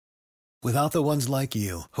Without the ones like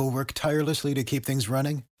you, who work tirelessly to keep things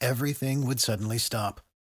running, everything would suddenly stop.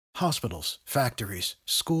 Hospitals, factories,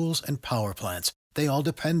 schools, and power plants, they all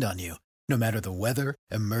depend on you. No matter the weather,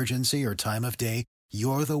 emergency, or time of day,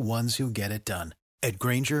 you're the ones who get it done. At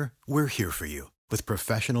Grainger, we're here for you with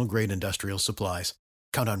professional-grade industrial supplies.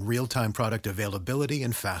 Count on real-time product availability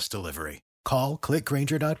and fast delivery. Call,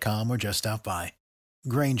 clickgrainger.com, or just stop by.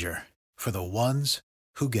 Grainger, for the ones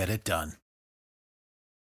who get it done.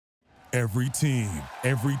 Every team,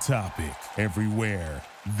 every topic, everywhere.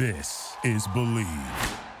 This is Believe.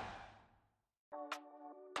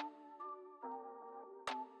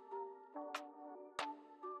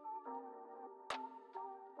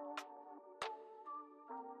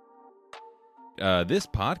 This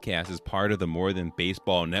podcast is part of the More Than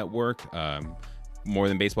Baseball network. More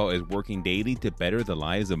Than Baseball is working daily to better the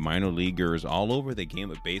lives of minor leaguers all over the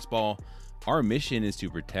game of baseball. Our mission is to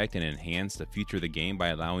protect and enhance the future of the game by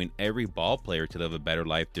allowing every ball player to live a better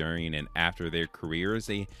life during and after their careers.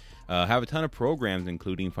 They have a ton of programs,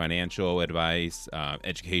 including financial advice,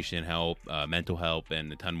 education help, mental help,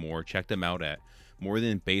 and a ton more. Check them out at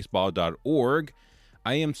morethanbaseball.org.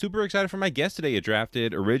 I am super excited for my guest today.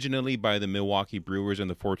 Drafted originally by the Milwaukee Brewers in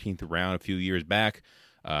the 14th round a few years back.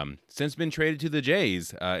 Since been traded to the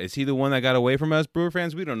Jays. Is he the one that got away from us, Brewer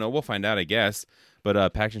fans? We don't know. We'll find out, I guess.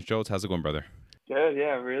 But Paxton Schultz, how's it going, brother? Good,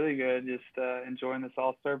 yeah, really good. Just enjoying this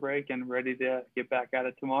All-Star break and ready to get back at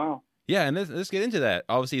it tomorrow. Yeah, and let's get into that.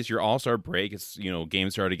 Obviously, it's your All-Star break. It's,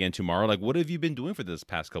 games start again tomorrow. Like, what have you been doing for this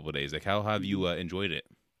past couple of days? Like, how have you enjoyed it?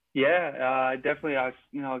 Yeah, definitely. I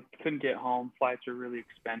couldn't get home. Flights are really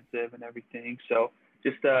expensive and everything. So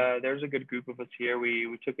just there's a good group of us here.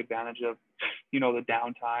 We took advantage of, the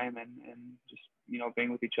downtime and just,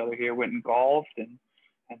 being with each other here. Went and golfed and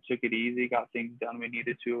took it easy. Got things done we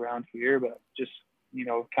needed to around here, but just,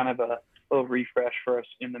 kind of a little refresh for us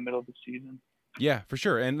in the middle of the season. Yeah, for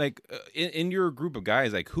sure. And like in your group of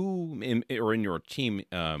guys, like in your team,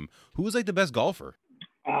 who was like the best golfer?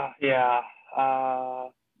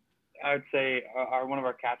 I would say one of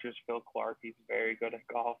our catchers, Phil Clark. He's very good at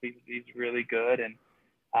golf. He's really good, and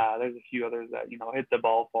there's a few others that hit the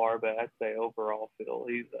ball far. But I'd say overall, Phil,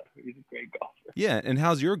 he's a great golfer. Yeah, and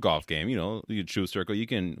how's your golf game? You can shoot circle.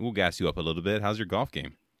 We'll gas you up a little bit. How's your golf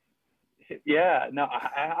game? Yeah, no,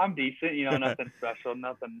 I'm decent. Nothing special,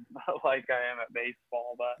 nothing like I am at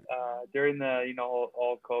baseball. But during the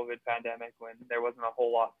all COVID pandemic, when there wasn't a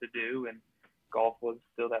whole lot to do and golf was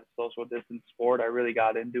still that social distance sport, I really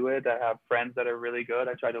got into it. I have friends that are really good.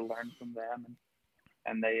 I try to learn from them,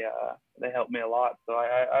 and they helped me a lot. So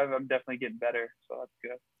I'm definitely getting better. So that's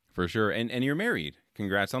good. For sure. And you're married.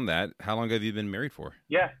 Congrats on that. How long have you been married for?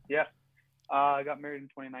 Yeah. I got married in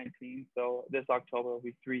 2019. So this October will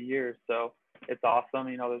be 3 years. So it's awesome.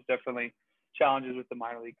 There's definitely challenges with the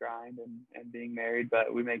minor league grind and being married,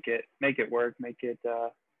 but we make it work,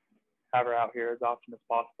 have her out here as often as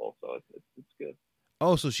possible, so it's good.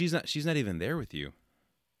 Oh, so she's not even there with you?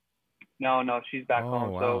 No, she's back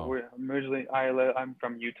home. Wow. So I'm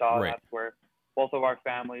from Utah. Right. That's where both of our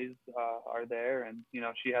families are there, and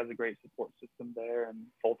she has a great support system there and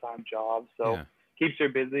full-time job, so yeah. Keeps her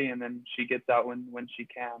busy, and then she gets out when she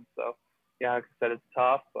can. So yeah, like I said, it's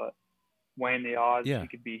tough, but weighing the odds, Yeah. She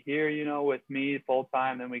could be here, with me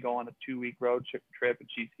full-time, then we go on a 2-week road trip, and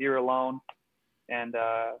she's here alone, and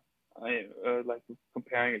like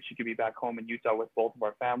comparing it, she could be back home in Utah with both of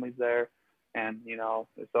our families there, and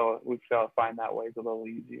so we find that way is a little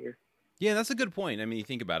easier. Yeah, that's a good point. I mean, you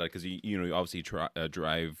think about it because you obviously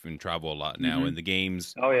drive and travel a lot now, Mm-hmm. and the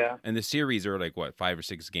games. Oh yeah. And the series are like what, 5 or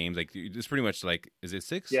 6 games? Like it's pretty much like, is it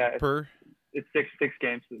 6 per? It's six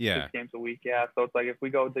games. Yeah. 6 games a week. Yeah. So it's like if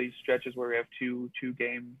we go these stretches where we have two two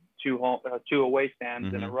away stands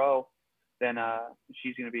Mm-hmm. in a row, then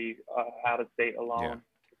she's gonna be out of state alone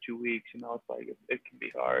for 2 weeks. It's like it can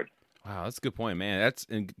be hard. Wow, that's a good point, man.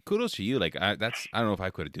 And kudos to you. Like I don't know if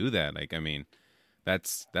I could do that. Like I mean.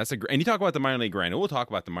 That's a great, and you talk about the minor league grind. We'll talk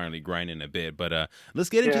about the minor league grind in a bit, but let's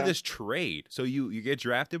get into this trade. So you get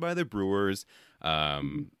drafted by the Brewers,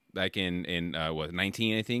 back in what,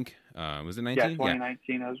 19, I think. Was it 19? Yeah,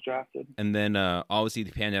 2019 I was drafted. And then obviously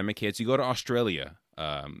the pandemic hits. You go to Australia,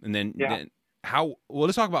 and then how? Well,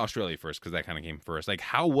 let's talk about Australia first because that kind of came first. Like,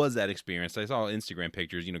 how was that experience? I saw Instagram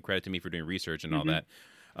pictures. Credit to me for doing research and all that.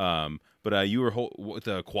 But you were with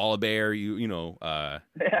the koala bear,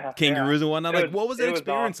 kangaroos and whatnot. What was that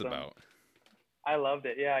experience awesome. about? I loved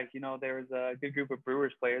it. Yeah, there was a good group of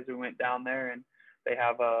Brewers players who went down there, and they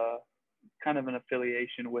have a kind of an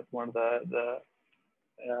affiliation with one of the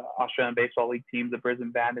Australian Baseball League teams, the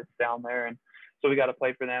Brisbane Bandits, down there, and so we got to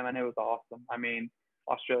play for them, and it was awesome. I mean,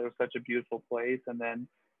 Australia was such a beautiful place, and then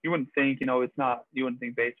you wouldn't think, you wouldn't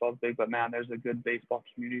think baseball is big, but man, there's a good baseball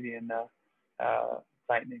community and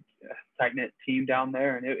tight knit team down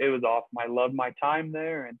there, and it was awesome. I loved my time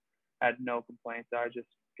there and had no complaints. I just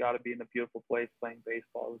got to be in a beautiful place playing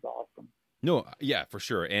baseball. It was awesome. No, yeah, for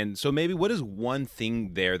sure. And so maybe what is one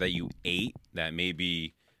thing there that you ate that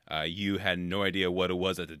maybe you had no idea what it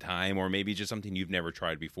was at the time, or maybe just something you've never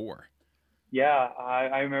tried before? Yeah,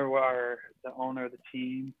 I remember the owner of the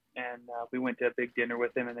team, and we went to a big dinner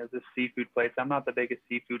with him, and there was this seafood place. I'm not the biggest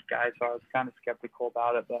seafood guy, so I was kind of skeptical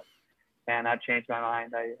about it, but man, that changed my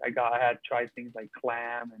mind. I had tried things like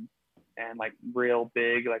clam and like real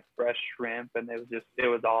big like fresh shrimp, and it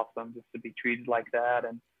was awesome just to be treated like that,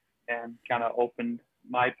 and kind of opened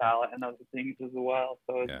my palate and other things as well.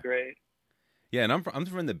 So it's great. Yeah, and I'm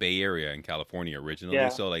from the Bay Area in California originally,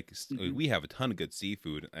 so like we have a ton of good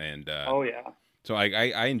seafood, and oh yeah. So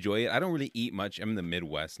I enjoy it. I don't really eat much. I'm in the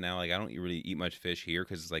Midwest now. Like I don't really eat much fish here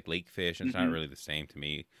because it's like lake fish, and it's not really the same to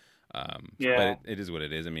me. But it is what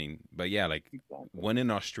it is. I mean, but yeah, like when in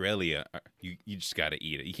Australia, you just got to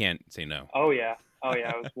eat it. You can't say no. Oh yeah.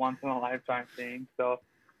 It was once in a lifetime thing. So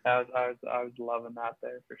I was loving that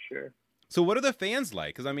there for sure. So what are the fans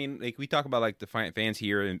like? Because I mean, like we talk about like the fans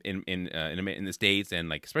here in the States, and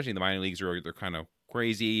like especially the minor leagues, they're kind of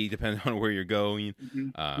crazy depending on where you're going.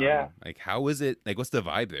 Like how is it? Like what's the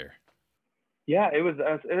vibe there? Yeah, it was.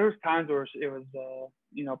 There was times where it was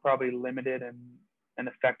probably limited and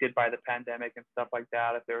affected by the pandemic and stuff like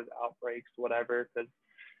that. If there was outbreaks, whatever.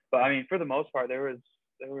 But I mean, for the most part, there was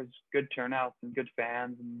good turnouts and good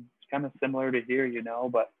fans, and it's kind of similar to here,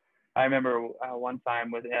 But I remember one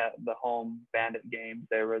time with the home Bandit games,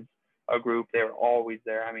 there was a group. They were always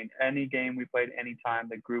there. I mean, any game we played, anytime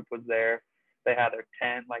the group was there. They had their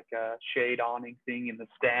tent, like a shade awning thing in the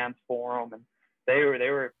stands for them, and they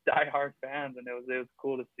were diehard fans, and it was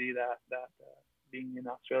cool to see that being in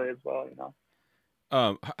Australia as well,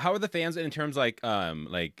 How are the fans in terms here,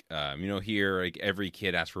 like every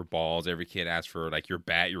kid asks for balls, every kid asks for like your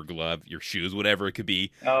bat, your glove, your shoes, whatever it could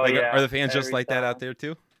be. Oh, like, yeah. Are the fans just like that out there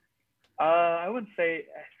too? I wouldn't say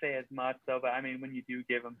as much though, but I mean, when you do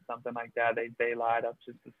give them something like that, they light up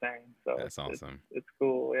just the same. So that's awesome. It's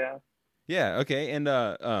cool, yeah. Yeah. Okay. And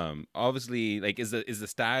obviously, like, is the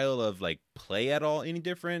style of like play at all any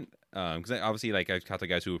different? Because obviously, like I've talked to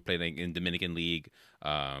guys who have played like in Dominican League,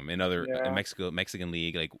 and other in Mexican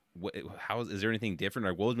League. Like, is there anything different,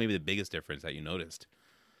 or what was maybe the biggest difference that you noticed?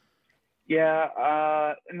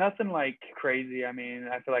 Yeah. Nothing like crazy. I mean,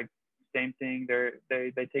 I feel like same thing.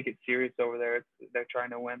 They take it serious over there. They're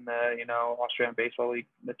trying to win the Australian Baseball League,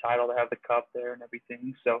 the title. They have the cup there and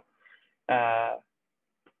everything. So,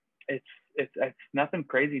 it's nothing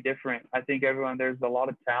crazy different. I think there's a lot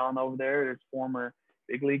of talent over there. There's former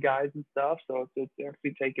big league guys and stuff. So it's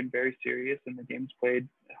actually taken very serious, and the game's played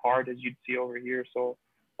hard as you'd see over here. So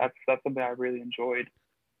that's something I really enjoyed.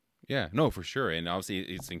 Yeah, no, for sure. And obviously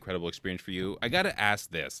it's an incredible experience for you. I got to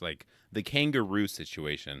ask this, like the kangaroo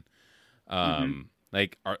situation.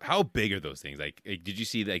 Like how big are those things? Like did you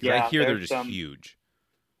see that? I hear they're just huge.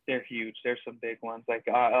 They're huge. There's some big ones. Like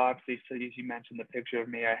obviously, so as you mentioned the picture of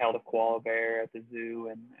me, I held a koala bear at the zoo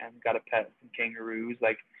and got to pet some kangaroos.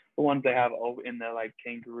 Like the ones they have in the like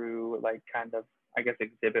kangaroo, like kind of, I guess,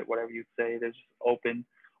 exhibit, whatever you'd say. There's just open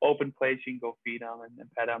place you can go feed them and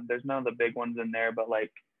pet them. There's none of the big ones in there, but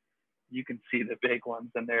like you can see the big ones,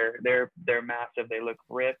 and they're massive. They look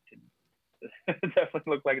ripped and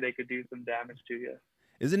definitely look like they could do some damage to you.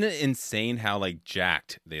 Isn't it insane how like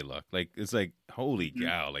jacked they look? Like it's like holy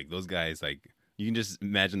cow! Like those guys, like you can just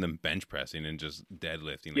imagine them bench pressing and just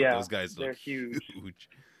deadlifting. Like those guys look huge.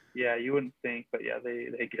 Yeah, you wouldn't think, but yeah,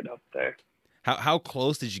 they get up there. How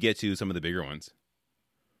close did you get to some of the bigger ones?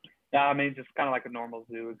 Yeah, I mean just kind of like a normal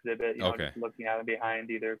zoo exhibit. Just looking at them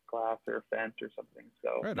behind either glass or a fence or something.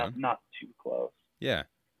 So not too close. Yeah.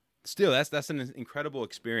 Still, that's an incredible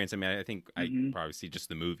experience. I mean, I think I probably see just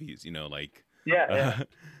the movies. Like. Yeah.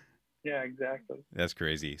 Yeah, exactly. That's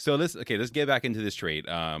crazy. So let's get back into this trade.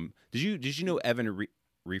 Did you know Evan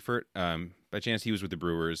Reifert? By chance, he was with the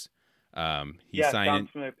Brewers. He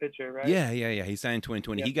signed from their pitcher, right? Yeah. He signed in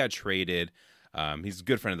 2020. He got traded. He's a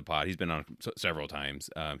good friend of the pod. He's been on several times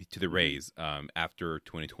to the Rays after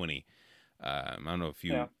 2020. I don't know if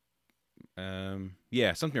you,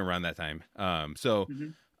 something around that time.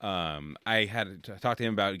 I had to talk to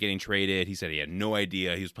him about getting traded. He said he had no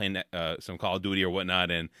idea. He was playing some Call of Duty or whatnot,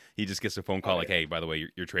 and he just gets a phone call like, "Hey, by the way,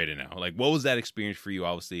 you're traded now." Like, what was that experience for you?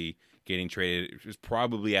 Obviously, getting traded, it was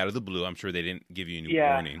probably out of the blue. I'm sure they didn't give you any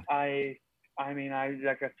warning. I mean,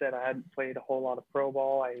 like I said, I hadn't played a whole lot of pro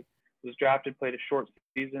ball. I was drafted, played a short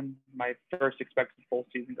season. My first expected full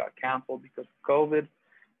season got canceled because of COVID.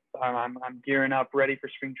 I'm gearing up, ready for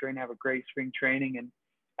spring training. I have a great spring training, and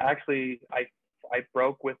actually, I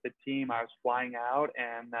broke with the team. I was flying out,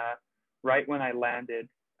 and right when I landed,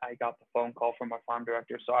 I got the phone call from my farm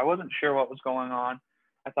director. So I wasn't sure what was going on.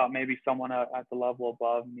 I thought maybe someone at the level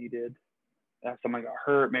above needed someone got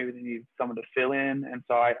hurt. Maybe they needed someone to fill in, and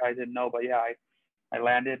so I didn't know. But yeah, I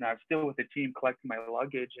landed, and I was still with the team collecting my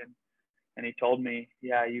luggage, and he told me,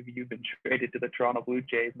 yeah, you've been traded to the Toronto Blue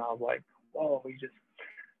Jays, and I was like, whoa,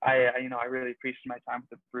 I really appreciated my time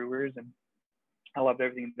with the Brewers, and I loved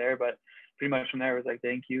everything there. But pretty much from there, it was like,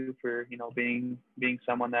 thank you for being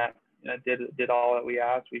someone that did all that we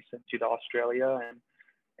asked. We sent you to Australia,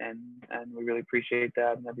 and we really appreciate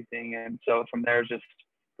that and everything. And so from there, just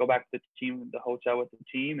go back to the hotel with the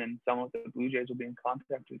team, and someone with the Blue Jays will be in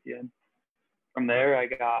contact with you. And from there, I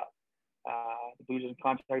got the Blue Jays in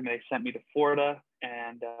contact with me. They sent me to Florida,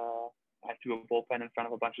 and I threw a bullpen in front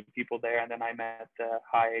of a bunch of people there. And then I met the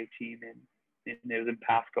high A team it was in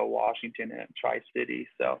Pasco, Washington, at Tri-City.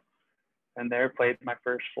 So, and there played my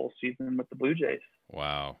first full season with the Blue Jays.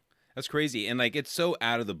 Wow. That's crazy. And like, it's so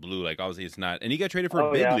out of the blue. Like, obviously it's not, and you got traded for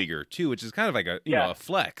a big leaguer too, which is kind of like a, a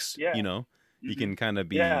flex, you can kind of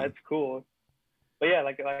be. Yeah, it's cool. But yeah,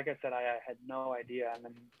 like I said, I had no idea. And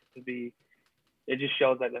then it just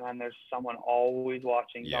shows that then there's someone always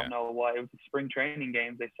watching. Don't know what. It was the spring training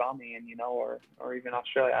games. They saw me, and or even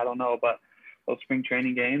Australia. I don't know, but those spring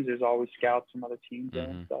training games, there's always scouts from other teams there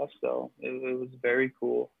and stuff. So it was very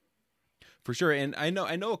cool. For sure. And I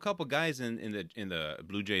know a couple guys in the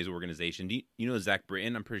Blue Jays organization. Do you know Zach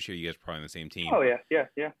Britton? I'm pretty sure you guys are probably on the same team. Oh yeah.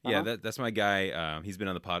 Uh-huh. Yeah, that's my guy. He's been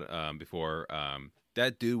on the pod before.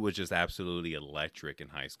 That dude was just absolutely electric in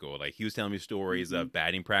high school. Like, he was telling me stories of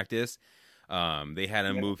batting practice. They had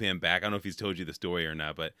to move him back. I don't know if he's told you the story or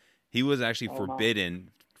not, but he was actually forbidden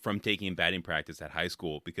from taking batting practice at high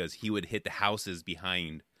school because he would hit the houses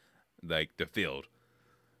behind like the field.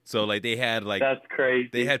 So like they had that's crazy.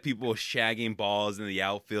 They had people shagging balls in the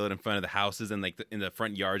outfield in front of the houses and like in the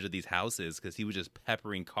front yards of these houses because he was just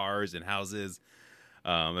peppering cars and houses.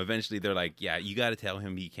 Eventually they're like, yeah, you got to tell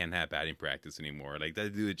him he can't have batting practice anymore. Like,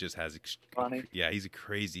 that dude just has funny. Yeah, he's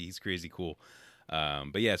crazy cool.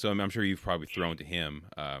 But yeah, so I'm sure you've probably thrown to him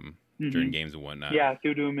during games and whatnot. Yeah, I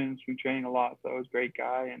threw to him in spring training a lot. So he was a great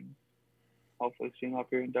guy, and hopefully see him up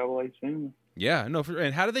here in AA soon. Yeah, no.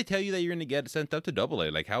 And how did they tell you that you're going to get sent up to AA?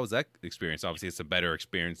 Like, how was that experience? Obviously, it's a better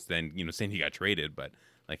experience than saying you got traded, but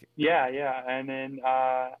like. Yeah, and then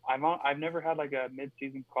I've never had like a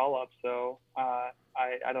mid-season call-up, so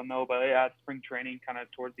I don't know, but at spring training, kind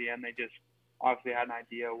of towards the end, they just obviously had an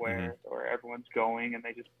idea where everyone's going, and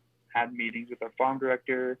they just had meetings with our farm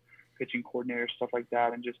director, pitching coordinator, stuff like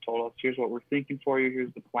that, and just told us, here's what we're thinking for you,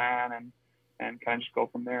 here's the plan, and kind of just go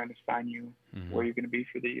from there and assign you where you're going to be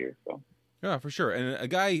for the year. So. Yeah, for sure. And a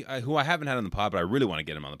guy who I haven't had on the pod, but I really want to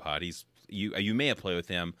get him on the pod. You may have played with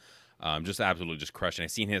him, just absolutely just crushing. I've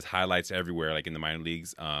seen his highlights everywhere, like in the minor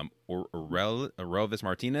leagues. Aurelvis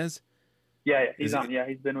Martinez. Yeah, he's on. Yeah,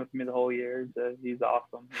 he's been with me the whole year. He's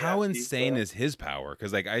awesome. How insane is his power?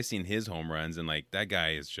 Because like I've seen his home runs, and like that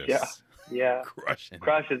guy is just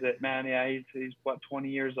crushes it, man. Yeah, he's what, 20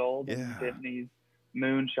 years old and hitting these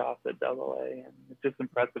moon shots at AA, and it's just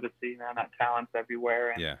impressive to see, man. That talent's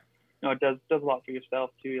everywhere, and it does a lot for yourself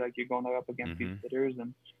too. Like, you're going up against these hitters,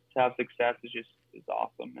 and to have success is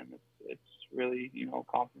awesome, and it's really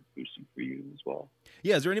confidence boosting for you as well.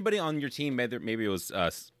 Yeah, is there anybody on your team? Maybe it was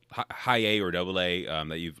high A or AA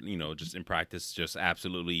that you've just in practice just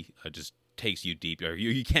absolutely just takes you deep, or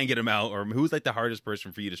you can't get him out, or who's like the hardest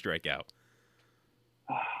person for you to strike out?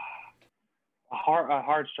 A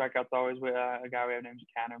hard strikeout's always with a guy we have named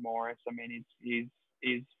Tanner Morris. I mean, he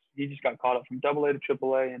just got caught up from AA to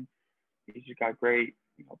AAA, and he's just got great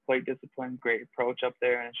plate discipline, great approach up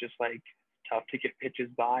there, and it's just like tough to get pitches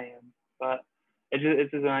by him. But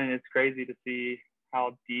it's crazy to see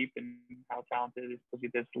how deep and how talented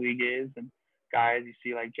this league is, and guys you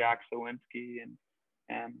see like Jack Sawinski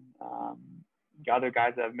and other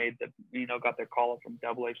guys that have made got their call up from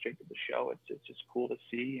AA straight to the show. It's just cool to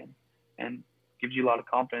see, and gives you a lot of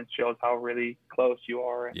confidence, shows how really close you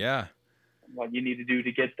are, and what you need to do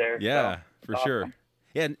to get there. Yeah, so, for sure.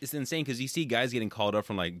 Yeah, it's insane because you see guys getting called up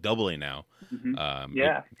from like AA now.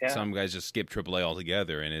 Some guys just skip AAA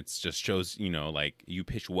altogether, and it just shows like you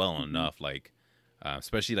pitch well enough, like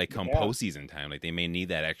especially like come postseason time, like they may need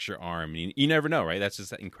that extra arm. You never know, right? That's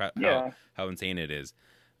just incredible how insane it is.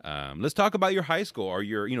 Let's talk about your high school or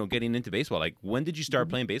your getting into baseball. Like, when did you start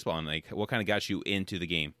playing baseball, and like what kind of got you into the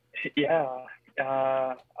game? Yeah,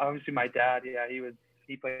 obviously my dad. Yeah,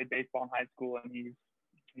 he played baseball in high school, and he's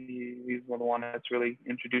one of the one that's really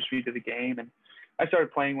introduced me to the game. And I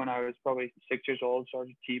started playing when I was probably 6 years old.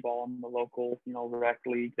 Started t-ball in the local, rec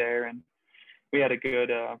league there, and we had a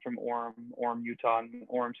good from Orem, Utah, and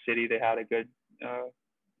Orem City. They had a good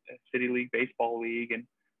city league baseball league, and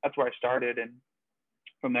that's where I started. And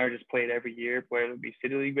from there, just played every year, whether it would be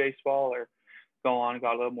city league baseball or go on and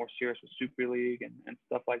got a little more serious with Super League and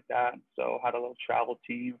stuff like that. And so had a little travel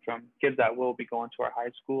team from kids that will be going to our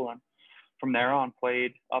high school, and from there on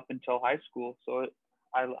played up until high school. So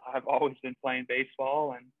I've always been playing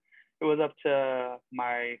baseball, and it was up to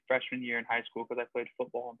my freshman year in high school because I played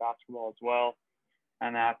football and basketball as well.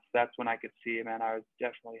 And that's when I could see, man, I was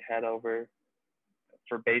definitely head over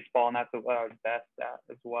for baseball, and that's what I was best at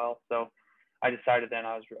as well. So I decided then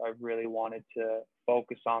I really wanted to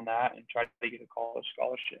focus on that and try to get a college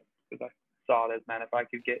scholarship, because I saw it as, man, if I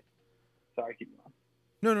could get, sorry, keep going.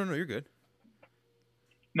 No, you're good.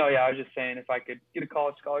 No, yeah, I was just saying if I could get a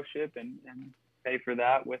college scholarship and pay for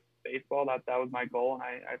that with baseball, that was my goal, and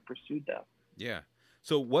I pursued that. Yeah.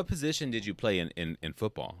 So what position did you play in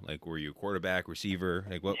football? Like, were you quarterback, receiver?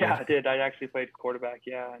 Like what? Yeah, I did. I actually played quarterback,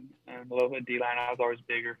 yeah, and a little bit D-line. I was always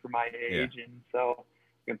bigger for my age, and so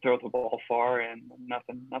I can throw the ball far, and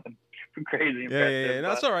nothing crazy impressive. Yeah. No,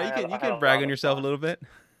 that's all right. You can brag on yourself a little bit.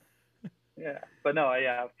 Yeah, but no,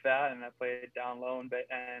 yeah, that, and I played down low and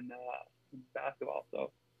basketball,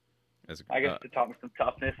 so I guess it taught me some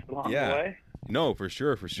toughness along the way. No, for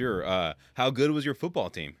sure. How good was your football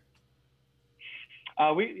team?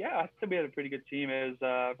 I think we had a pretty good team. It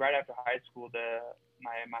was right after high school.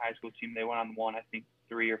 My high school team, they went on I think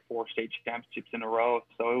 3 or 4 state championships in a row.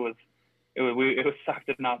 So it was sucked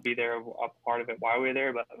to not be there, a part of it while we were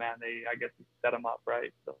there. But man, I guess we set them up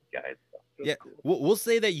right. So guys, yeah, cool. We'll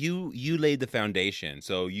say that you laid the foundation,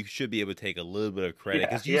 so you should be able to take a little bit of credit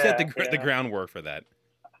because you set the groundwork for that.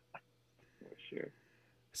 For sure.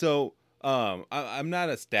 So. I'm not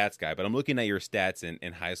a stats guy, but I'm looking at your stats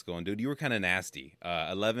in high school, and dude, you were kind of nasty.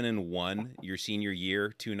 11-1 your senior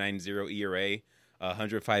year, 2.90 ERA,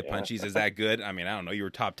 105 punchies. Is that good? I mean, I don't know. You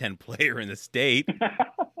were top 10 player in the state.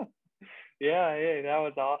 Yeah, that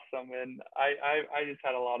was awesome, and I just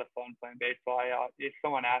had a lot of fun playing baseball. If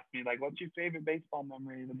someone asked me like, "What's your favorite baseball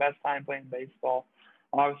memory?" The best time playing baseball,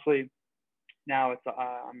 obviously, now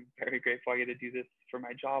I'm very grateful I get to do this for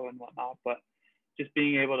my job and whatnot, but just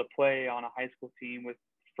being able to play on a high school team with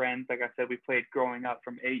friends, like I said, we played growing up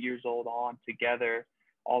from 8 years old on together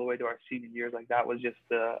all the way to our senior years. Like that was just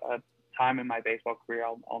a time in my baseball career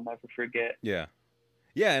I'll never forget. Yeah,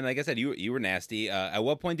 and like I said, you were nasty. At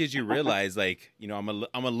what point did you realize, like, I'm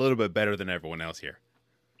a little bit better than everyone else here?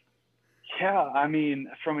 Yeah, I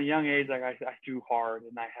mean, from a young age, like I threw hard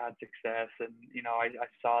and I had success, and I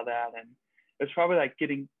saw that, and it was probably like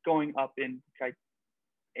going up in like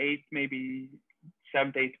 8th, maybe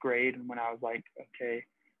 7th, 8th grade, and when I was like, okay,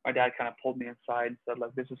 my dad kind of pulled me aside and said,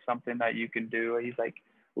 like, this is something that you can do. He's like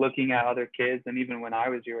looking at other kids, and even when I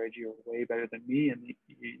was your age, you were way better than me, and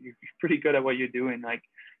you're pretty good at what you're doing. Like,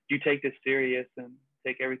 you take this serious and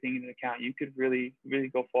take everything into account, you could really, really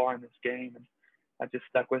go far in this game. And that just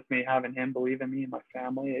stuck with me, having him believe in me and my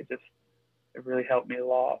family. It really helped me a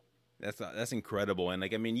lot. That's incredible. And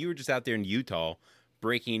like, I mean, you were just out there in Utah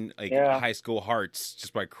breaking high school hearts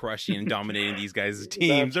just by crushing and dominating these guys'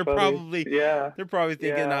 teams. They're probably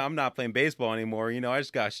thinking, nah, I'm not playing baseball anymore. I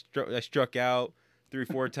just got struck out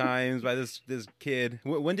 3-4 times by this kid.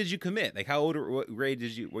 When did you commit? Like, how old or what year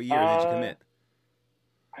did you commit?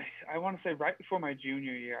 I want to say right before my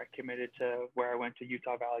junior year, I committed to where I went to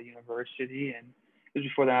Utah Valley University, and it was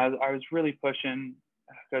before that I was really pushing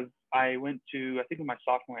because I went to, I think in my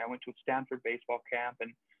sophomore year, I went to a Stanford baseball camp,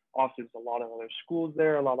 and also there's a lot of other schools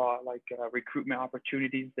there, a lot of like recruitment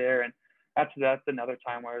opportunities there. And that's another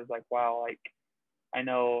time where I was like, wow, like I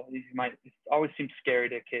know it always seems scary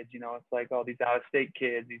to kids, it's like, oh, these out of state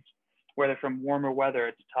kids, where they're from warmer weather,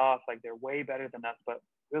 it's tough, like they're way better than us. But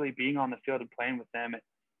really being on the field and playing with them,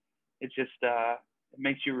 it just it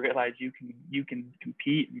makes you realize you can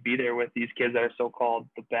compete and be there with these kids that are so-called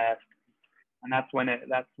the best. And that's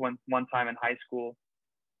when one time in high school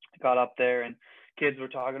I got up there and kids were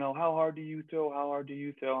talking, oh, how hard do you throw?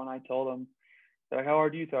 And I told them, they're like, how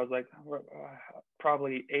hard do you throw? I was like,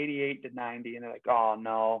 probably 88 to 90. And they're like, oh,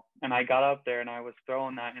 no. And I got up there and I was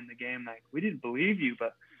throwing that in the game. Like, we didn't believe you,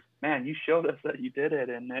 but, man, you showed us that you did it.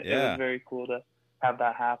 And it was very cool to have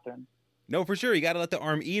that happen. No, for sure. You got to let the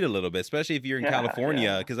arm eat a little bit, especially if you're in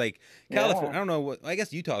California. Because, like, California, I don't know. I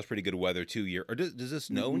guess Utah is pretty good weather, too. Or does it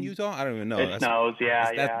snow in Utah? I don't even know. It snows,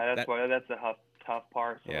 That's the tough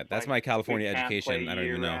part. So that's like, my California education. I don't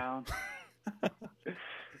even know.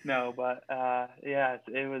 No, but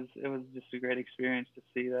it was just a great experience to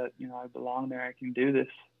see that I belong there. I can do this.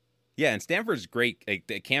 Yeah, and Stanford's great. Like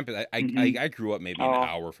the campus, I grew up maybe an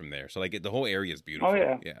hour from there, so like the whole area is beautiful. Oh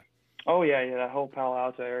yeah. Yeah. Oh yeah, yeah. That whole Palo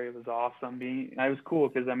Alto area was awesome. It was cool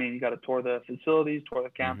because I mean, you got to tour the facilities, tour the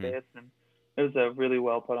campus, and it was a really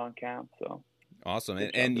well put on camp. So awesome,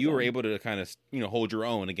 and you were able to kind of hold your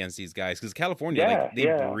own against these guys because California, they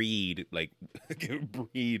breed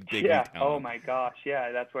big talent. Oh my gosh,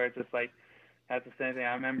 yeah. That's where it's just like that's the same thing.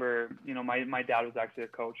 I remember, my dad was actually a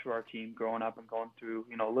coach for our team growing up and going through,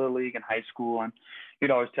 Little League and high school, and he'd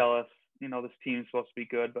always tell us, this team's supposed to be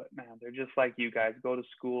good, but man, they're just like you guys. Go to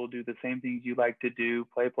school, do the same things you like to do,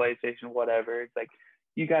 play PlayStation, whatever. It's like,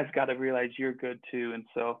 you guys got to realize you're good too. And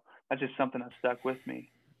so that's just something that stuck with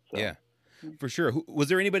me. So, yeah, for sure. Was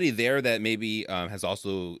there anybody there that maybe has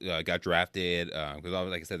also got drafted? Because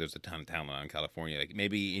like I said, there's a ton of talent out in California. Like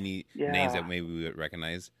maybe any names that maybe we would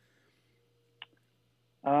recognize?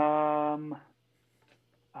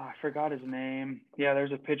 I forgot his name. Yeah,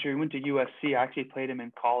 there's a pitcher. He went to USC. I actually played him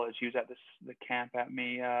in college. He was at the camp at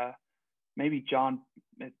me. Maybe John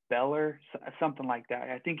Beller, something like that.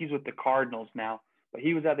 I think he's with the Cardinals now. But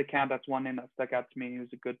he was at the camp. That's one name that stuck out to me. He was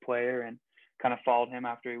a good player and kind of followed him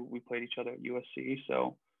after we played each other at USC.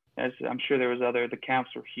 So I'm sure there was the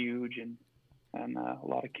camps were huge and a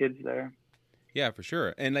lot of kids there. Yeah, for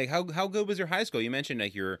sure. And like, how good was your high school? You mentioned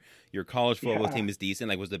like your college football team is decent.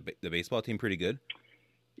 Like, was the baseball team pretty good?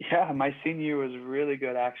 Yeah, my senior year was really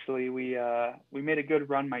good actually. We made a good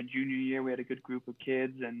run my junior year. We had a good group of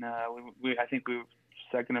kids, and I think we were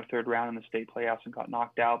second or third round in the state playoffs and got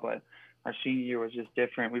knocked out. But our senior year was just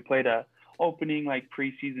different. We played a opening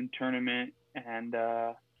preseason tournament, and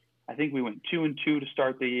I think we went 2-2 to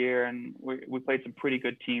start the year, and we played some pretty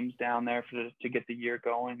good teams down there to get the year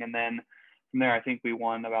going, and then from there, I think we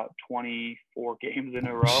won about 24 games in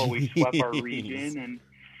a row. We swept our region, and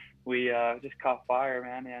we just caught fire,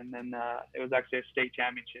 man. And then it was actually a state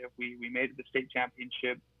championship. We made it to the state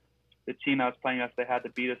championship. The team that was playing us, they had to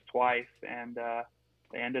beat us twice, and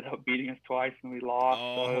they ended up beating us twice, and we lost.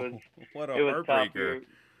 Oh, so it was tough. Heartbreaker.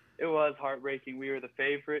 It was heartbreaking. We were the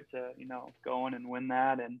favorite to, go in and win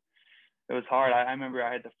that, and it was hard. I remember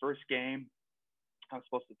I had the first game. I was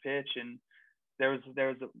supposed to pitch, and there was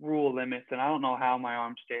a rule limits, and I don't know how my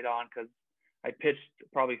arm stayed on because I pitched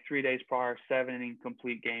probably 3 days prior, 7-inning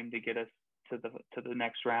complete game to get us to the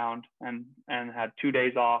next round, and had 2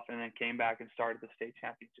 days off, and then came back and started the state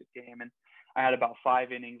championship game. And I had about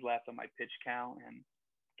 5 innings left on my pitch count, and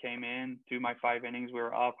came in through my 5 innings. We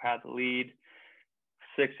were up, had the lead.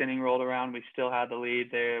 6th inning rolled around, we still had the lead.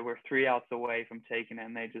 They were 3 outs away from taking it,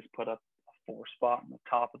 and they just put up a 4 spot in the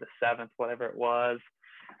top of the 7th, whatever it was.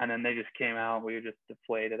 And then they just came out. We were just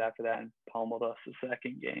deflated after that and pummeled us the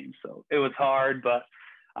second game. So it was hard, but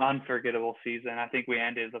unforgettable season. I think we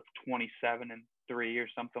ended up 27-3 or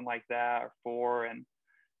something like that, or 4. And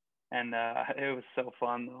it was so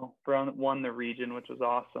fun though. Won the region, which was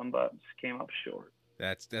awesome, but just came up short.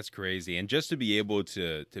 That's crazy. And just to be able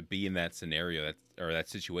to be in that scenario that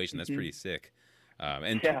situation, that's pretty sick.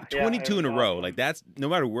 And 22 in a row, awesome. like that's no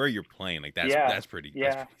matter where you're playing, like that's pretty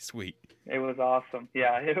sweet. It was awesome.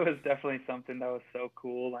 Yeah, it was definitely something that was so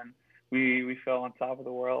cool, and we fell on top of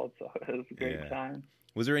the world, so it was a great time.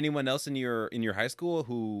 Was there anyone else in your high school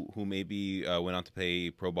who maybe went on to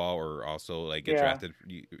play pro ball or also like get drafted?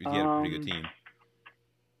 You had a pretty good team.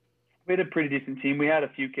 We had a pretty decent team. We had a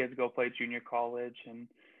few kids go play junior college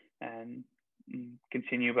and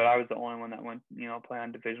continue, but I was the only one that went, play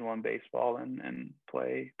on Division I baseball and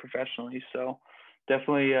play professionally. So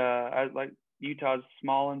definitely, I like Utah's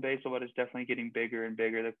small in baseball, but it's definitely getting bigger and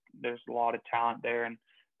bigger. There's a lot of talent there and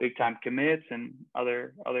big time commits and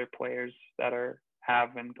other players that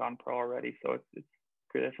have and gone pro already. So it's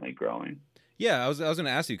definitely growing. Yeah, I was going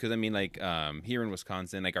to ask you because I mean, like here in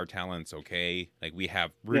Wisconsin, like our talent's okay. Like we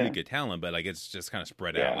have really good talent, but like it's just kind of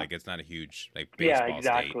spread out. Like it's not a huge like baseball Yeah,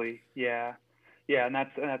 exactly. state. Yeah, and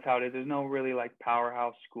that's how it is. There's no really like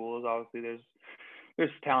powerhouse schools. Obviously,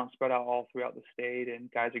 there's talent spread out all throughout the state,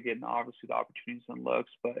 and guys are getting obviously the opportunities and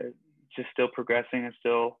looks, but it's just still progressing and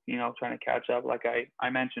still trying to catch up. Like I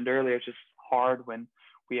mentioned earlier, it's just hard when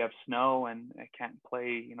we have snow and I can't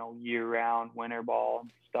play year round winter ball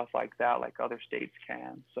and stuff like that like other states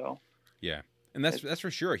can. So yeah, and that's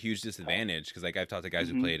for sure a huge disadvantage because like I've talked to guys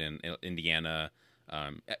who played in Indiana.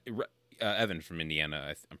 Evan from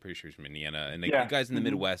Indiana, I'm pretty sure he's from Indiana, and like you guys in the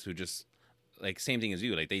Midwest who just like same thing as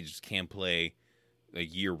you, like they just can't play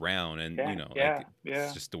like year round, and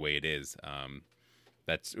it's just the way it is.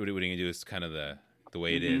 That's what are you gonna do is kind of the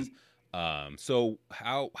way it is. So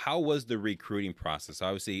how was the recruiting process?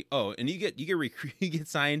 Obviously, and you get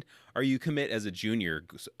signed. Are you commit as a junior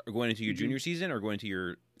going into your junior season or going into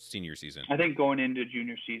your senior season? I think going into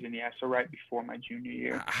junior season, yeah. So right before my junior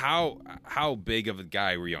year. How big of a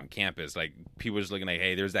guy were you on campus? Like people were just looking like,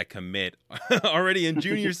 hey, there's that commit already in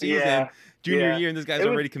junior season, junior year, and this guy's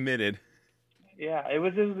already committed. Yeah, it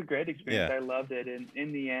was a great experience. Yeah. I loved it, and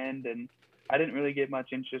in the end, and I didn't really get much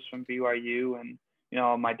interest from BYU, and you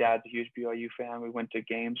know, my dad's a huge BYU fan. We went to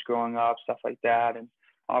games growing up, stuff like that, and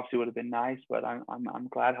obviously it would have been nice, but I'm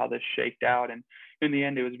glad how this shaked out. And in the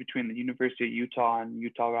end, it was between the University of Utah and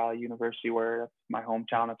Utah Valley University, where that's my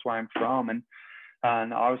hometown. That's where I'm from, and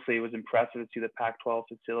obviously it was impressive to see the Pac-12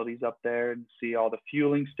 facilities up there and see all the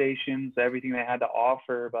fueling stations, everything they had to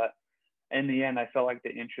offer, but in the end, I felt like the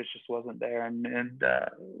interest just wasn't there, and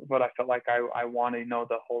what I felt like I wanted to know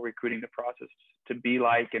the whole recruiting the process to be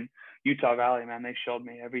like. And Utah Valley, man, they showed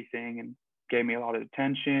me everything and gave me a lot of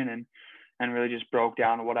attention and really just broke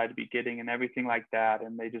down what I'd be getting and everything like that.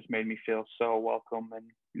 And they just made me feel so welcome and,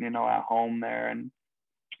 you know, at home there, and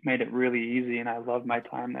made it really easy. And I loved my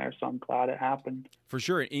time there, so I'm glad it happened. For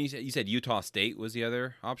sure. And you said Utah State was the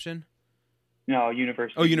other option? No,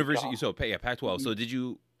 University. Oh, University. So yeah, Pac-12. Mm-hmm. So did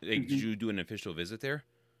you do an official visit there?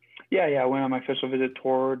 Yeah, I went on my official visit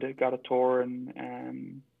tour, got a tour,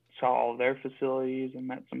 and saw all their facilities and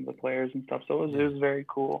met some of the players and stuff. So it was very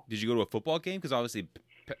cool. Did you go to a football game? Because obviously,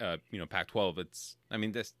 you know, Pac-12. The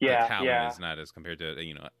talent is not as compared to,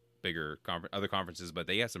 you know, bigger other conferences, but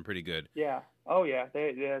they have some pretty good. Yeah. Oh yeah,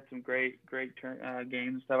 they had some great games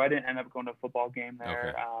and stuff. I didn't end up going to a football game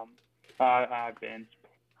there. Okay. I've been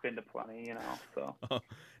to plenty, you know. So. Oh,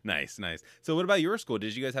 nice. So what about your school?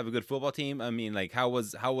 Did you guys have a good football team? I mean, like how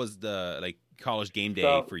was the like college game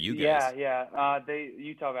day for you guys? Yeah.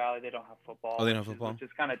 Utah Valley, they don't have football. Oh, they don't have football, which is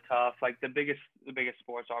kind of tough. Like the biggest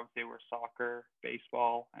sports obviously were soccer,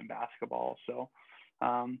 baseball, and basketball. So,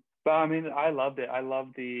 but I mean, I loved it. I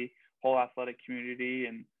loved the whole athletic community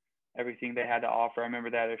and everything they had to offer. I remember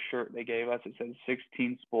they had a shirt they gave us. It said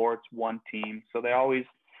 16 sports, one team. So they always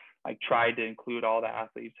like tried to include all the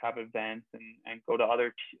athletes, have events, and go to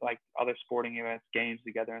other sporting events, games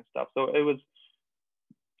together and stuff. So it was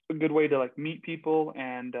a good way to like meet people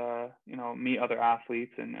and you know, meet other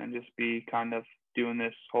athletes and just be kind of doing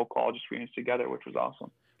this whole college experience together, which was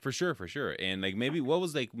awesome. For sure. And like what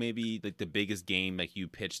was like the biggest game like you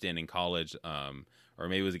pitched in college, or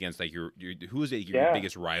maybe it was against like your who was your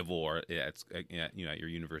biggest rival or at you know, at your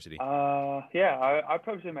university? I'd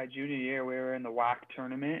probably say my junior year we were in the WAC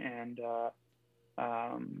tournament, and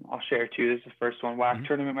I'll share too. This is the first one, WAC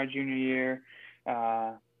tournament my junior year.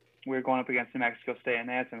 We were going up against New Mexico State, and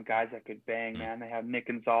they had some guys that could bang, man. They have Nick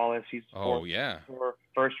Gonzalez. He's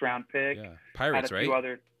first round pick. Yeah. Pirates, right?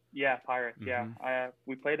 Pirates. Yeah,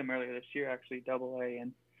 we played them earlier this year, actually, AA.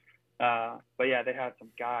 And but yeah, they had some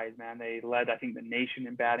guys, man. They led, I think, the nation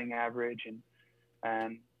in batting average,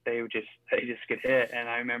 and they just get hit. And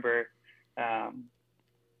I remember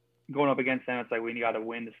going up against them. It's like we got to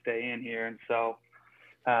win to stay in here, and so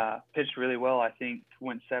pitched really well. I think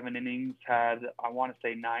went 7 innings, had I want to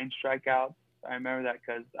say 9 strikeouts. I remember that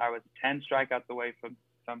because I was 10 strikeouts away from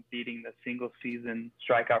beating the single season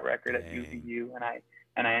strikeout record at UVU,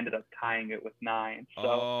 and I ended up tying it with 9.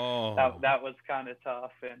 So that was kind of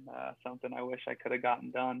tough and something I wish I could have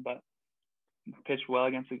gotten done. But pitched well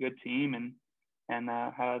against a good team and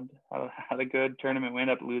had a good tournament. We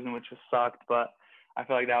ended up losing, which just sucked. But I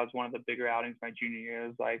feel like that was one of the bigger outings my junior year. It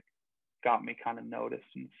was like got me kind of noticed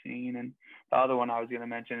and seen. And the other one I was going to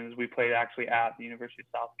mention is we played actually at the University of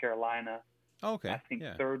South Carolina. Okay. I think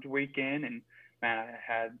third weekend, and man, I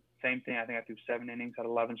had same thing. I think I threw 7 innings, had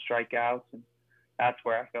 11 strikeouts, and that's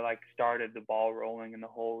where I feel like started the ball rolling in the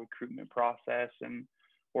whole recruitment process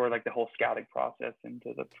or like the whole scouting process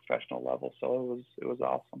into the professional level. So it was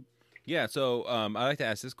awesome. Yeah. So I like to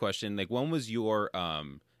ask this question: like, when was your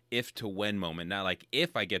if to when moment? Not like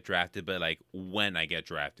if I get drafted, but like when I get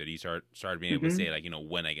drafted. You started being able to say like, you know,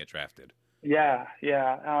 when I get drafted. Yeah,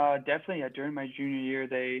 definitely. Yeah, during my junior year,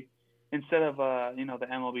 they instead of you know, the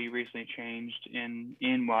MLB recently changed in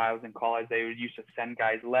while I was in college, they would used to send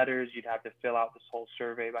guys letters. You'd have to fill out this whole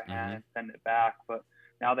survey by hand and send it back. But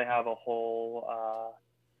now they have a whole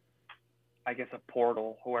I guess a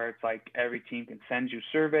portal where it's like every team can send you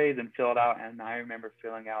surveys and fill it out. And I remember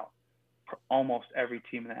filling out almost every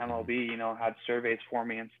team in the MLB, you know, had surveys for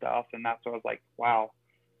me and stuff. And that's what I was like, wow,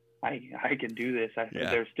 I can do this.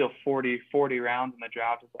 There's still 40 rounds in the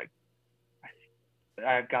draft. It's like,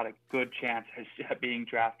 I've got a good chance at being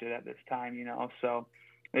drafted at this time, you know? So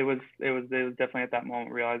it was definitely at that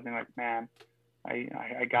moment realizing like, man,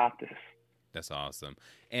 I got this. That's awesome.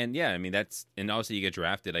 And yeah, I mean, and obviously you get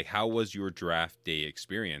drafted. Like, how was your draft day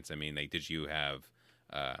experience? I mean, like, did you have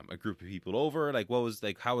a group of people over? Like,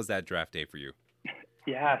 how was that draft day for you?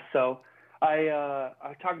 Yeah, so I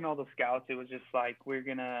was talking to all the scouts. It was just like they were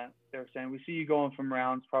saying we see you going from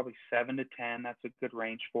rounds probably 7 to 10. That's a good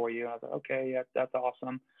range for you. I was like, okay, yeah, that's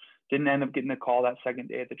awesome. Didn't end up getting a call that second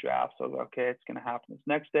day of the draft, so I was like, okay, it's gonna happen this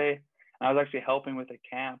next day. And I was actually helping with a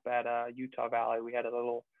camp at Utah Valley. We had a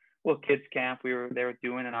little kids camp they were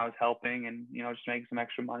doing, and I was helping and just making some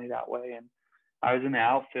extra money that way. And I was in the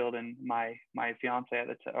outfield, and my fiance at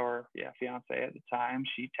the time,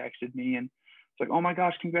 she texted me and it's like, oh my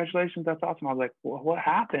gosh, congratulations, that's awesome. I was like, well, what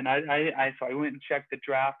happened? So I went and checked the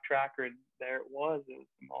draft tracker, and there it was. It was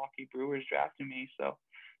the Milwaukee Brewers drafting me. So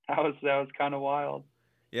that was kind of wild.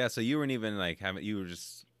 Yeah, so you weren't even like you were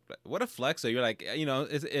just what a flex. So you're like,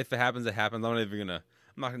 if it happens, it happens. I'm not even gonna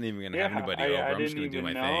have anybody over. I'm just gonna do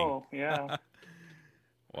my thing. Yeah.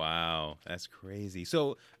 Wow, that's crazy.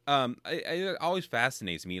 So, it always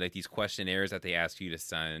fascinates me, like these questionnaires that they ask you to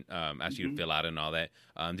sign, you to fill out and all that.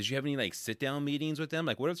 Did you have any like sit down meetings with them?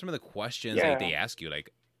 Like, what are some of the questions like they ask you?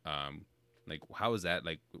 Like how is that?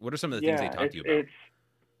 Like, what are some of the things they talk to you about?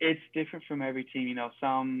 It's different from every team.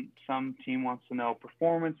 Some team wants to know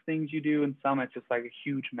performance things you do, and some it's just like a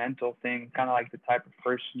huge mental thing, kind of like the type of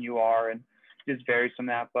person you are, and it just varies from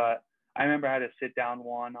that. But I remember I had a sit down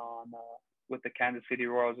one on with the Kansas City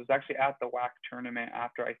Royals. It was actually at the WAC tournament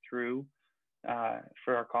after I threw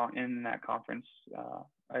in that conference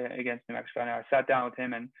against New Mexico. And I sat down with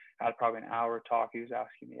him and had probably an hour talk. He was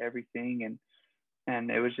asking me everything,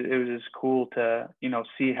 and it was just cool to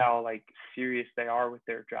see how like serious they are with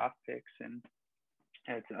their draft picks. And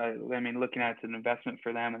it's looking at it's an investment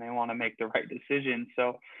for them, and they want to make the right decision.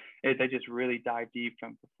 So they just really dive deep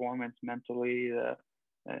from performance, mentally,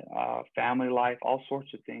 family life, all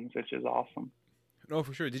sorts of things, which is awesome. No,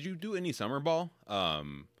 for sure. Did you do any summer ball,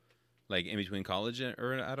 like in between college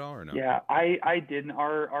or at all, or no? Yeah, I didn't.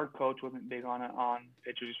 Our coach wasn't big on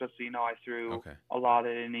pitchers, especially I threw a lot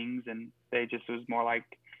of innings, and it was more like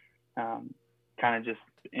kind of just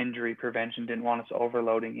injury prevention. Didn't want us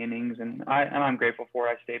overloading innings, and I'm grateful for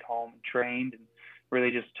it. I stayed home and trained and really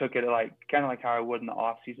just took it kind of like how I would in the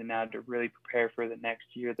off season now to really prepare for the next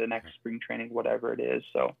year, the next spring training, whatever it is.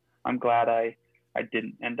 So I'm glad I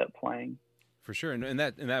didn't end up playing. For sure. And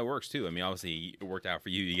that works too. I mean, obviously it worked out for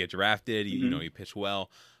you. You get drafted, you pitch well.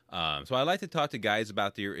 So I like to talk to guys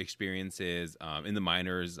about their experiences in the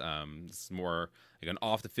minors. It's more like an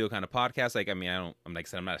off the field kind of podcast. Like, I mean, I'm like I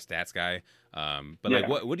said, I'm not a stats guy. But like,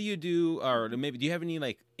 what do you do? Or maybe do you have any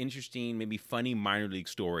like interesting, maybe funny minor league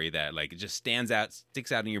story that like it just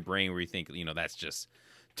sticks out in your brain where you think, that's just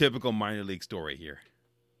typical minor league story here?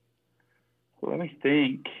 Let me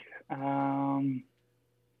think. Yeah,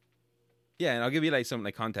 and I'll give you like some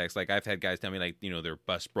like context. Like I've had guys tell me like their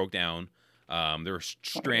bus broke down. They were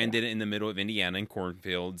stranded in the middle of Indiana in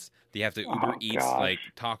cornfields. They have to Uber Eats like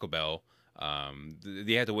Taco Bell.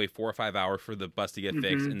 They have to wait 4 or 5 hours for the bus to get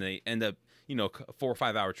fixed, and they end up, 4 or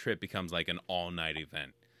 5 hour trip becomes like an all night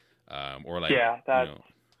event. Or like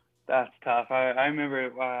that's tough. I remember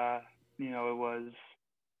it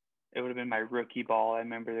would have been my rookie ball. I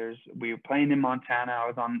remember we were playing in Montana. I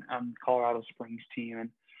was on Colorado Springs team, and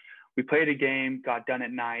we played a game, got done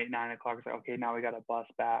at 9 o'clock. It's like, okay, now we got a bus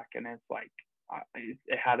back. And it's like, it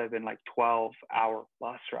had to have been like 12-hour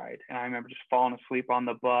bus ride. And I remember just falling asleep on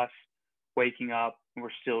the bus, waking up, and we're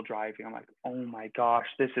still driving. I'm like, oh my gosh,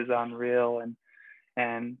 this is unreal.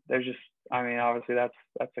 And there's just, obviously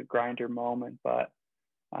that's a grinder moment, but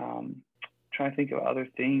trying to think of other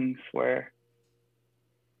things where.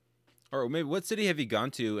 Or maybe what city have you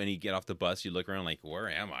gone to and you get off the bus, you look around like, where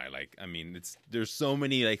am I? Like, I mean, there's so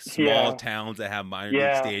many like small towns that have minor league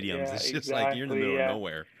stadiums. It's just like you're in the middle of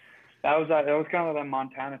nowhere. That was kind of a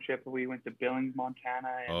Montana trip. We went to Billings, Montana,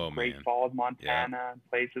 and Great Falls, Montana, and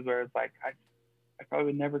places where it's like I probably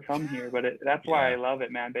would never come here, but that's why I love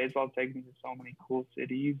it, man. Baseball takes me to so many cool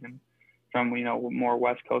cities, and from more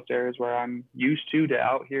West Coast areas where I'm used to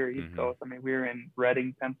out here East Coast. I mean, we were in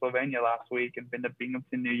Reading, Pennsylvania last week, and been to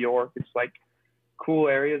Binghamton, New York. It's like cool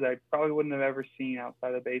areas I probably wouldn't have ever seen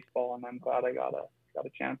outside of baseball, and I'm glad I got a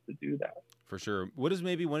chance to do that. For sure. What is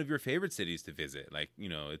maybe one of your favorite cities to visit? Like,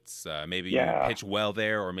 it's maybe you pitch well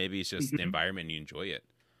there, or maybe it's just the environment and you enjoy it.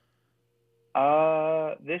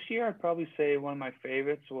 This year I'd probably say one of my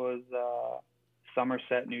favorites was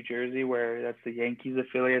Somerset, New Jersey, where that's the Yankees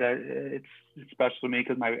affiliate. It's special to me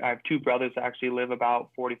because I have two brothers that actually live about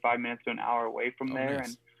 45 minutes to an hour away from there. Nice.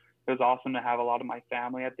 And it was awesome to have a lot of my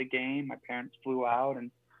family at the game. My parents flew out,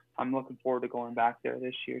 and I'm looking forward to going back there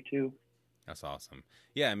this year too. That's awesome.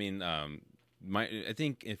 Yeah, I mean, I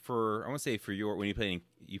think when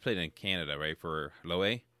you played in Canada, right, for low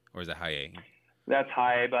A, or is it high A? That's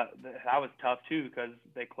high, but that was tough too because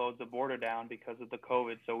they closed the border down because of the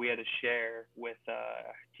COVID. So we had to share with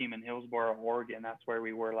a team in Hillsboro, Oregon. That's where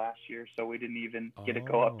we were last year. So we didn't even get to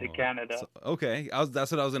go up to Canada. So, okay.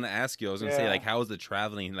 That's what I was going to ask you. I was going to say, like, Yeah. how is the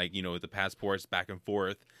traveling, like, with the passports back and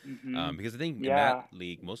forth? Hmm. Because I think in Yeah. that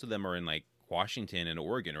league, most of them are in, like, Washington and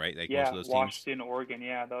Oregon, right? Like, most Yeah, of those teams. Washington, Oregon.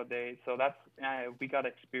 Yeah, so that's we got to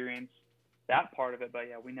experience that part of it. But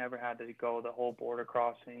yeah, we never had to go the whole border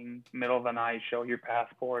crossing, middle of the night, show your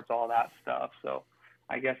passports, all that stuff. So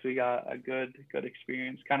I guess we got a good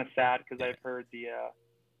experience. Kind of sad because I've heard the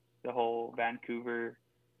whole Vancouver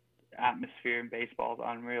atmosphere in baseball is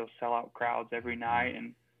unreal, sellout crowds every night,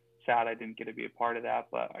 and sad I didn't get to be a part of that.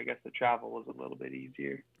 But I guess the travel was a little bit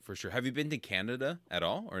easier. For sure. Have you been to Canada at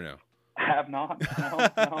all or no? I have not.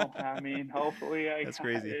 No. I mean, hopefully, That's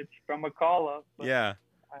crazy. It's from a call up. Yeah.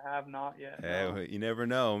 I have not yet. Hey, No. you never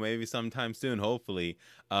know. Maybe sometime soon, hopefully.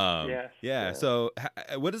 Yes. Yeah. Yes. So,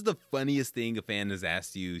 what is the funniest thing a fan has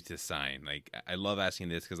asked you to sign? Like, I love asking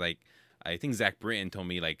this because, like, I think Zach Britton told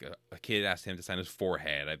me, like, a kid asked him to sign his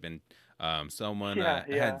forehead. I've been, someone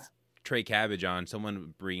had Trey Cabbage on.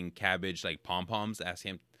 Someone bring Cabbage, like, pom-poms, asked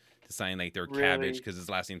him to sign, like, their Cabbage because his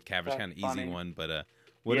last name's Cabbage. Kind of easy one. But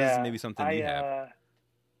what is maybe something you have?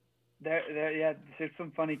 There's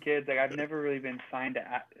some funny kids. Like I've never really been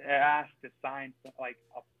asked to sign like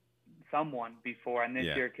someone before, and this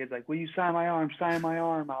year a kid's like, "Will you sign my arm? Sign my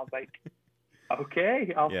arm." I was like,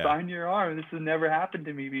 "Okay, I'll sign your arm." This has never happened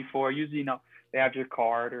to me before. Usually, they have your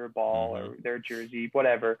card or a ball or their jersey,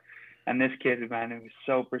 whatever. And this kid, man, it was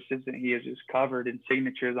so persistent. He is just covered in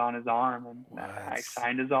signatures on his arm, and I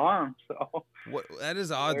signed his arm. So that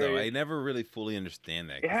is odd, though. I never really fully understand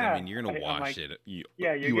that. Yeah, I mean, you're gonna wash it. You're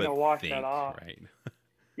gonna wash that off, right?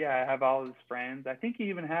 Yeah, I have all his friends. I think he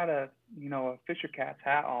even had a Fisher Cats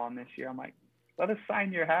hat on this year. I'm like, let us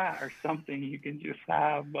sign your hat or something you can just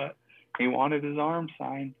have. But he wanted his arm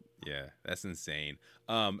signed. Yeah, that's insane.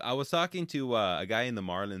 I was talking to a guy in the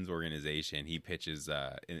Marlins organization. He pitches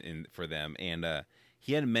in for them, and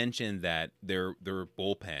he had mentioned that their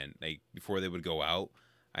bullpen, like before they would go out,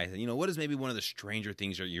 I said, what is maybe one of the stranger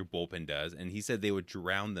things that your bullpen does? And he said they would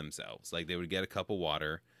drown themselves. Like they would get a cup of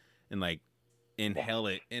water and like inhale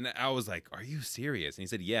it. And I was like, are you serious? And he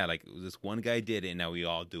said, yeah, like this one guy did it and now we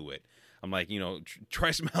all do it. I'm like,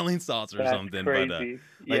 try smelling salts or something. Crazy.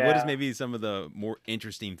 But what is maybe some of the more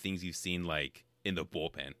interesting things you've seen like in the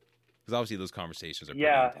bullpen? Because obviously those conversations are pretty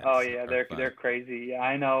intense. Oh yeah, they're crazy. Yeah,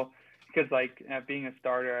 I know. Because like being a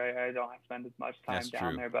starter, I don't spend as much time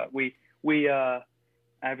down there. But we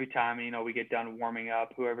every time we get done warming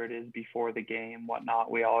up, whoever it is before the game,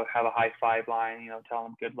 whatnot, we all have a high five line. Tell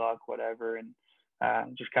them good luck, whatever, and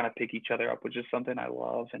just kind of pick each other up, which is something I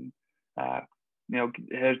love. And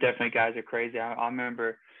there's definitely guys are crazy. I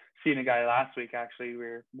remember seeing a guy last week. Actually, we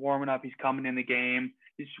were warming up. He's coming in the game.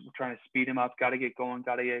 He's trying to speed him up. Got to get going.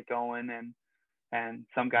 And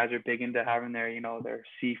some guys are big into having their their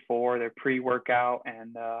C4, their pre-workout,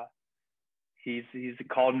 and he's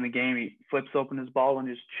called in the game. He flips open his ball and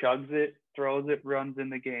just chugs it, throws it, runs in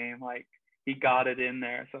the game. Like he got it in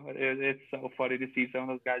there. So it's so funny to see some of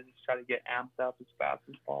those guys just try to get amped up as fast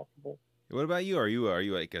as possible. What about you? Are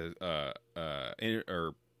you like a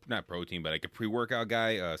or not protein, but like a pre-workout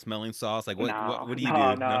guy, smelling sauce? Like what do you do?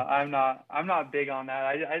 No, I'm not big on that.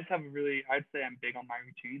 I just have I'd say I'm big on my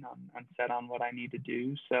routine. I'm set on what I need to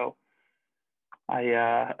do. So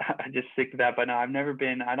I just stick to that. But no,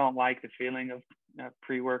 I don't like the feeling of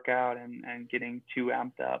pre-workout and getting too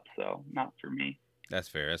amped up. So not for me. That's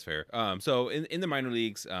fair. So in the minor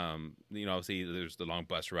leagues, obviously there's the long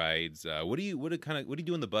bus rides. What do you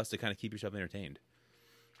do on the bus to kind of keep yourself entertained?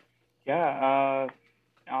 Yeah,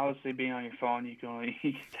 obviously being on your phone, you can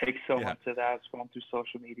take so much of that, scrolling through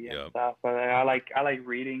social media and stuff. But I like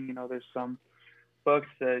reading. There's some books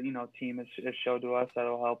that team has showed to us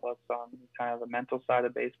that'll help us on kind of the mental side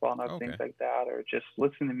of baseball and other things like that, or just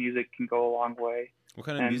listening to music can go a long way. What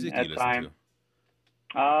kind of music do you listen to?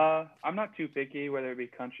 I'm not too picky, whether it be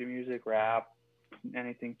country music, rap,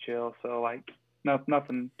 anything chill. So like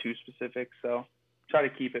nothing too specific. So try to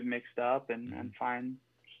keep it mixed up and find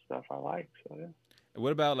stuff I like. So yeah.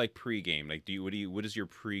 What about like pregame? Like, what is your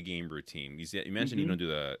pregame routine? You mentioned you don't do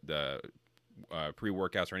the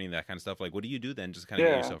pre-workouts or any of that kind of stuff. Like, what do you do then? Just kind of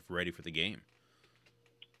get yourself ready for the game.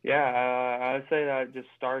 Yeah, I would say that it just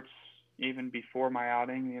starts even before my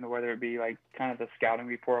outing, whether it be like kind of the scouting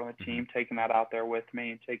report on the team, taking that out there with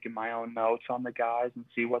me and taking my own notes on the guys and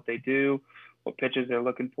see what they do, what pitches they're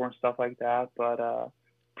looking for and stuff like that. But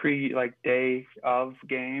day of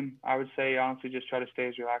game, I would say honestly just try to stay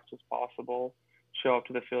as relaxed as possible, show up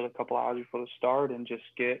to the field a couple hours before the start and just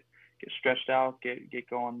get get stretched out, get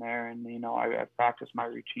going there. And, I practice my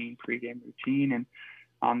routine, pregame routine, and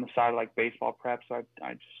on the side like baseball prep. So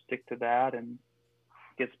I just stick to that and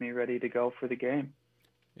gets me ready to go for the game.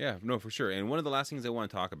 Yeah, no, for sure. And one of the last things I want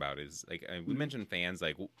to talk about is like we mentioned fans,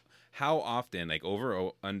 like how often, like over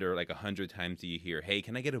or under like 100 times do you hear, "Hey,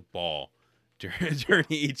 can I get a ball?" during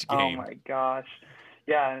each game? Oh my gosh,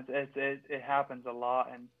 yeah, it happens a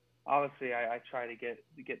lot, and obviously I try to get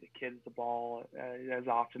the kids the ball as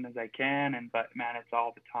often as I can, but man, it's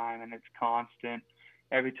all the time and it's constant.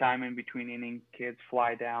 Every time in between innings, kids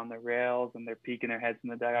fly down the rails and they're peeking their heads in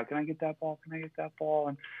the dugout. Can I get that ball? Can I get that ball?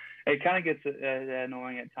 And it kind of gets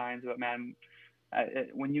annoying at times, but man,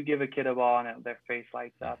 when you give a kid a ball and their face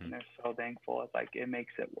lights up and they're so thankful, it's like it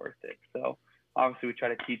makes it worth it. So obviously we try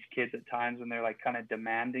to teach kids at times when they're like kind of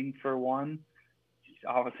demanding for one,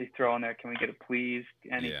 obviously throw in there, can we get a please,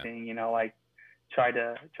 anything, like try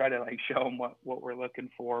to like show them what we're looking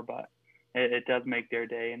for, but it does make their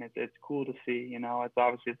day, and it's cool to see. It's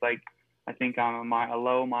obviously, it's like I think I'm a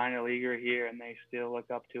low minor leaguer here, and they still look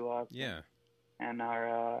up to us. Yeah. And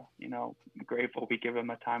are grateful we give them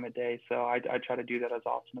a time of day. So I try to do that as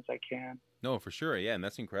often as I can. No, for sure, yeah, and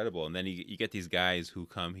that's incredible. And then you get these guys who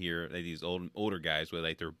come here, like these older guys with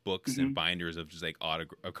like their books and binders of just like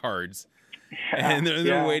cards. Yeah, and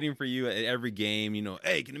they're waiting for you at every game.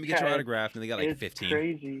 Hey, can we get your autograph? And they got like 15. It's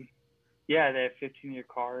crazy. Yeah, they have 15-year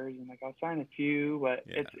cards, and like I'll sign a few, but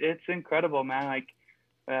it's incredible, man. Like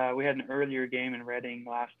we had an earlier game in Reading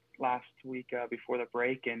last week before the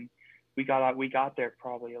break, and we got there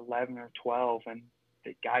probably 11 or 12, and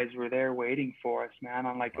the guys were there waiting for us, man,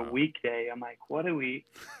 on like a weekday. I'm like, what are we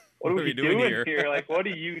doing here? Like, what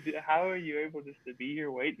do you do? How are you able just to be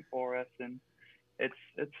here waiting for us? And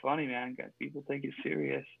it's funny, man. People take it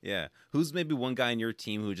serious. Yeah. Who's maybe one guy in your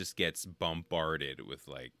team who just gets bombarded with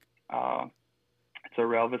like? It's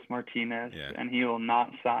Relvis Martinez, and he will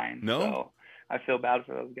not sign. No. So I feel bad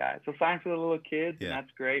for those guys. He'll sign for the little kids, and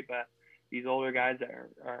that's great. But these older guys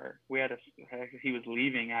he was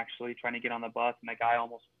leaving actually, trying to get on the bus, and the guy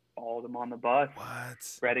almost followed him on the bus. What?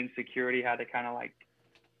 Reading security had to kind of like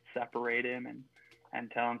separate him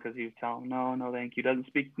and tell him, because he was telling him, no, thank you. Doesn't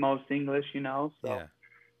speak most English, so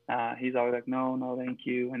he's always like, no, thank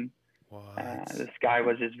you. And this guy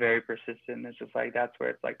was just very persistent. It's just like, that's where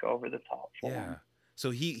it's like over the top for him. So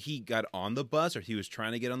he got on the bus, or he was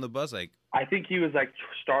trying to get on the bus? Like, I think he was like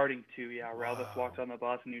starting to. Yeah, Relvis walked on the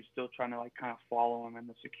bus, and he was still trying to like kind of follow him, and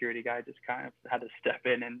the security guy just kind of had to step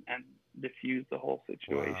in and diffuse the whole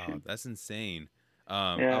situation. Wow, that's insane.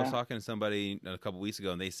 I was talking to somebody a couple weeks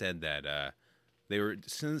ago, and they said that they were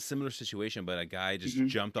in a similar situation, but a guy just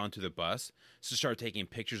jumped onto the bus, so started taking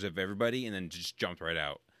pictures of everybody, and then just jumped right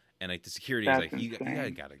out. And like the security is like, you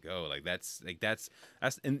gotta go. Like that's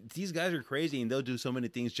and these guys are crazy, and they'll do so many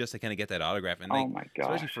things just to kind of get that autograph. And like, oh my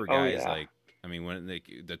gosh, especially for guys like, I mean, when like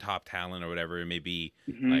the top talent or whatever it may be,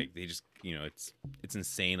 like they just, it's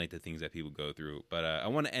insane, like the things that people go through. But I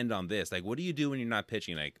want to end on this. Like, what do you do when you're not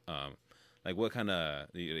pitching? Like what kind of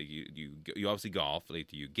you obviously golf? Like,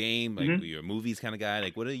 do you game? Like, you're a movies kind of guy?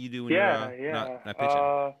 Like, what do you do when you're not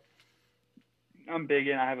pitching? I'm big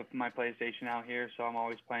in. I have my PlayStation out here, so I'm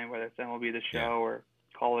always playing, whether it's MLB The Show or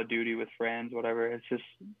Call of Duty with friends, whatever. It's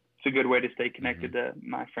a good way to stay connected to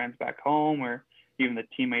my friends back home, or even the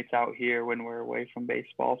teammates out here when we're away from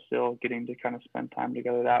baseball, still getting to kind of spend time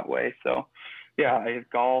together that way. So, yeah, I have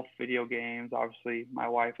golf, video games. Obviously, my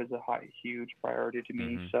wife is a huge priority to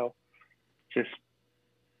me, so just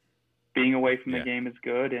being away from the game is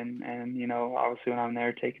good, and obviously when I'm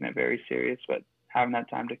there, taking it very serious, but having that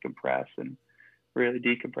time to compress and really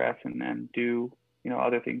decompress and do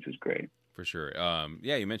other things is great. For sure.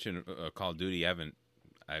 You mentioned Call of Duty. I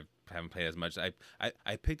haven't played as much.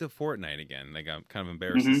 I picked up Fortnite again. Like, I'm kind of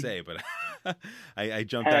embarrassed to say, but I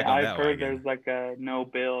jumped back on that one. I've heard there's like a no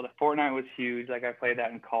build. Fortnite was huge. Like, I played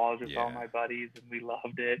that in college with all my buddies, and we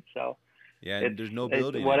loved it. So there's no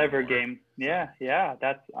building. Whatever anymore. Game. Yeah.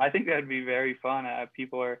 I think that'd be very fun. I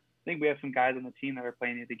think we have some guys on the team that are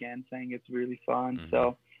playing it again, saying it's really fun.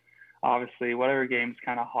 So obviously, whatever game's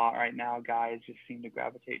kind of hot right now, guys just seem to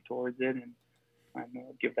gravitate towards it, and I'm gonna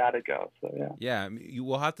give that a go. So yeah. You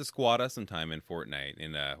will have to squad us sometime in Fortnite,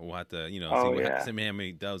 and we'll have to see how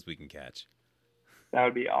many dubs we can catch. That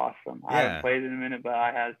would be awesome. I haven't played in a minute, but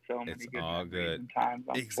I had so many good memories and times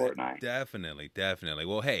on Fortnite. Definitely.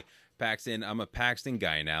 Well, hey, Paxton, I'm a Paxton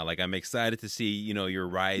guy now. Like, I'm excited to see, your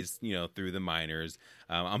rise, through the minors.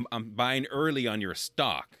 I'm buying early on your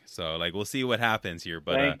stock. So, like, we'll see what happens here.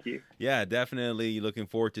 But Thank you. Yeah, definitely looking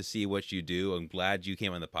forward to see what you do. I'm glad you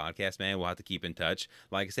came on the podcast, man. We'll have to keep in touch.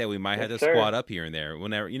 Like I said, we might have to squad up here and there.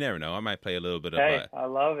 You never know. I might play a little bit of I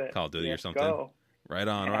love it. Call of Duty or something. Go. Right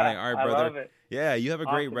on. All right, brother. I love it. Yeah, you have a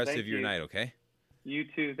great rest of your night, okay? You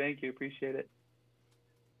too. Thank you. Appreciate it.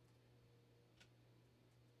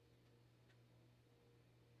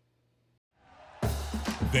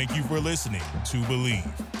 Thank you for listening to Believe.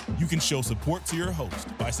 You can show support to your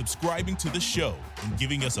host by subscribing to the show and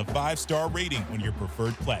giving us a 5-star rating on your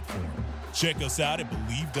preferred platform. Check us out at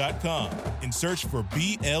Believe.com and search for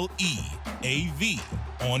BLEAV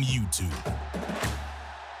on YouTube.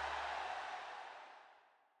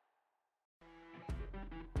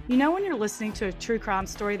 You know when you're listening to a true crime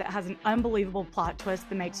story that has an unbelievable plot twist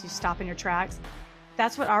that makes you stop in your tracks?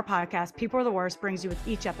 That's what our podcast, People Are the Worst, brings you with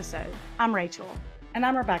each episode. I'm Rachel. And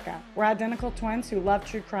I'm Rebecca. We're identical twins who love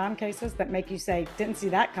true crime cases that make you say, didn't see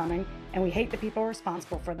that coming, and we hate the people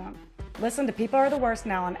responsible for them. Listen to People Are the Worst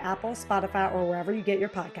now on Apple, Spotify, or wherever you get your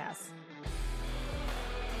podcasts.